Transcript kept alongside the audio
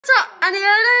What's up,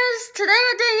 Aniotas? Today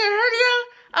we're doing a video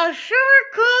of super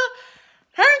cool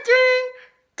painting.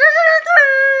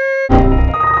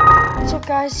 What's up,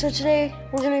 guys? So today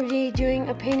we're going to be doing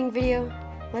a painting video.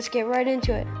 Let's get right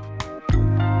into it.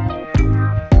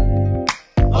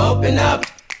 Open up,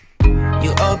 you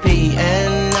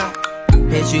OPN,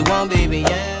 bitch you won't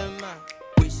BBM,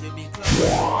 we should be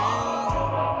close.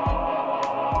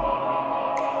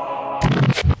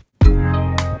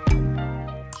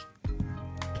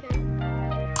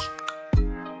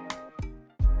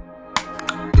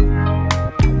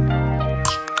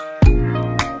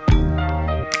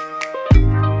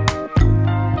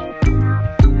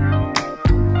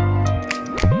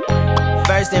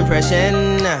 First impression,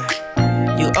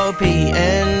 you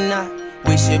OPN,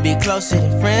 we should be closer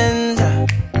than friends.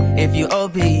 If you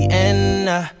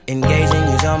OPN, engaging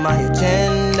you's on my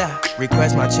agenda.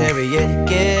 Request my chariot to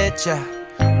get ya.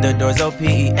 The door's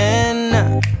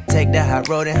OPN, take that hot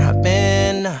road and hop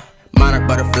in. Monarch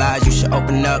butterflies, you should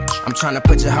open up. I'm trying to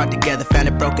put your heart together, found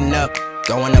it broken up.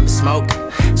 Going up in smoke,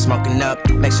 smoking up.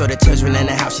 Make sure the children in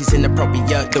the house, she's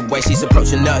inappropriate. The way she's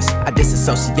approaching us, I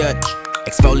disassociate.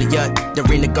 Exfoliate, the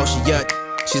renegotiate.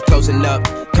 She's closing up,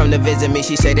 come to visit me.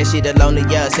 She say that she the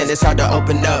loneliest, and it's hard to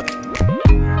open up.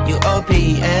 You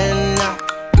OPN,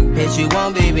 bitch you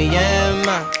won't BBM.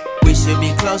 We should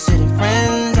be closer than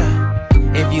friends.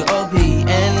 If you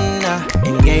OPN,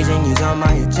 engaging you's on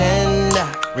my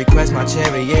agenda. Request my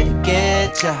chariot to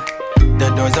get ya.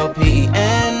 The door's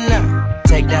OPN,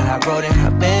 take that hot road and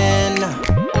hop in.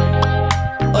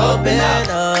 Open up,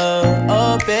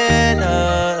 open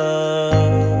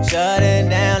up, shut it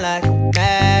down like a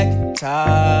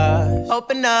Macintosh.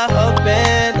 Open up,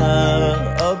 open,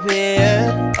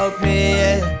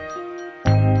 open.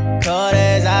 Cold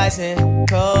as ice and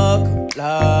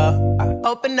Coca-Cola.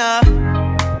 Open up.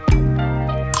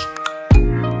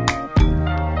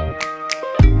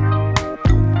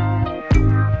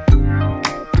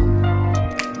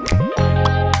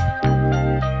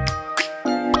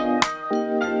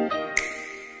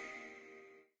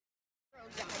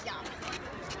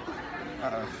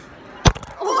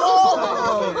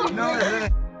 Oh, no.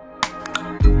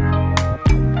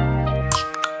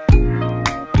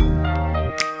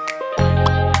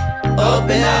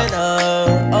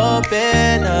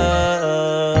 Open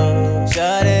up,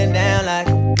 shut it down like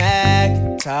a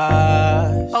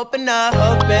Macintosh. Open up,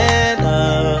 open.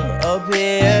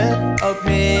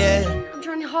 I'm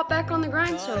trying to hop back on the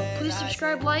grind, so please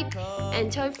subscribe, like,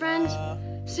 and tell your friends.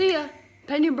 See ya.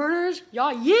 Painting burners,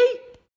 y'all, yee!